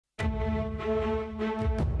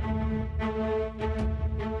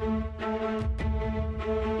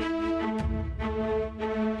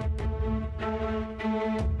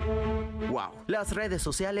Las redes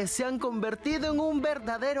sociales se han convertido en un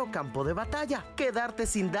verdadero campo de batalla. Quedarte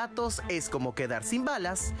sin datos es como quedar sin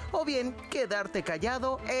balas, o bien quedarte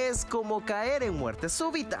callado es como caer en muerte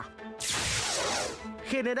súbita.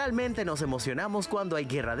 Generalmente nos emocionamos cuando hay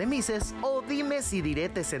guerra de mises o dimes y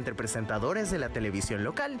diretes entre presentadores de la televisión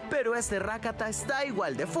local, pero este rácata está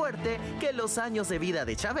igual de fuerte que los años de vida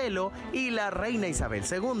de Chabelo y la reina Isabel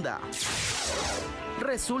II.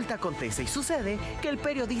 Resulta, acontece y sucede que el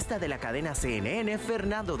periodista de la cadena CNN,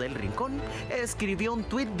 Fernando Del Rincón, escribió un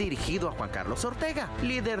tuit dirigido a Juan Carlos Ortega,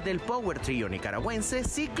 líder del Power Trio nicaragüense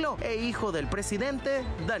Ciclo e hijo del presidente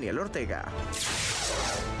Daniel Ortega.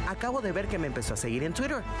 Acabo de ver que me empezó a seguir en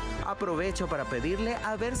Twitter. Aprovecho para pedirle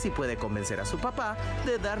a ver si puede convencer a su papá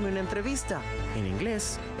de darme una entrevista, en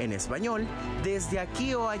inglés, en español, desde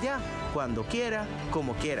aquí o allá, cuando quiera,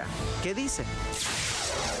 como quiera. ¿Qué dice?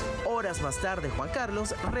 Horas más tarde, Juan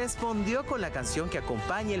Carlos respondió con la canción que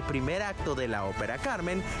acompaña el primer acto de la ópera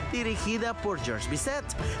Carmen, dirigida por George Bizet,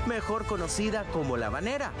 mejor conocida como La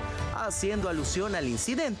Habanera, haciendo alusión al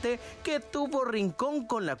incidente que tuvo Rincón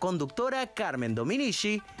con la conductora Carmen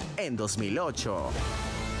Dominici en 2008.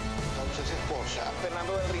 Entonces, esposa,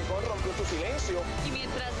 Fernando Del Rincón rompió tu silencio. Y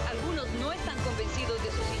mientras algunos no están convencidos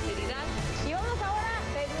de su sinceridad, y vamos ahora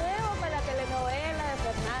de nuevo con la telenovela de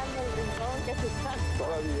Fernando Del Rincón, que se está...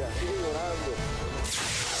 Todavía sigue llorando.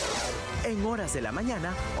 En horas de la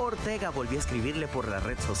mañana, Ortega volvió a escribirle por la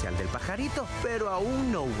red social del pajarito, pero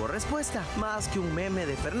aún no hubo respuesta, más que un meme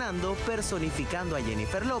de Fernando personificando a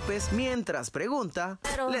Jennifer López mientras pregunta,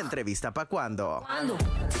 ¿la entrevista pa' cuándo? ¿Cuándo?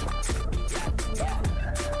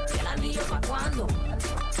 ¿El anillo pa' cuándo?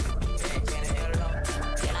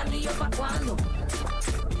 ¿El anillo pa' cuándo?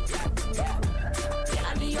 ¿El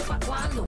anillo pa' cuándo?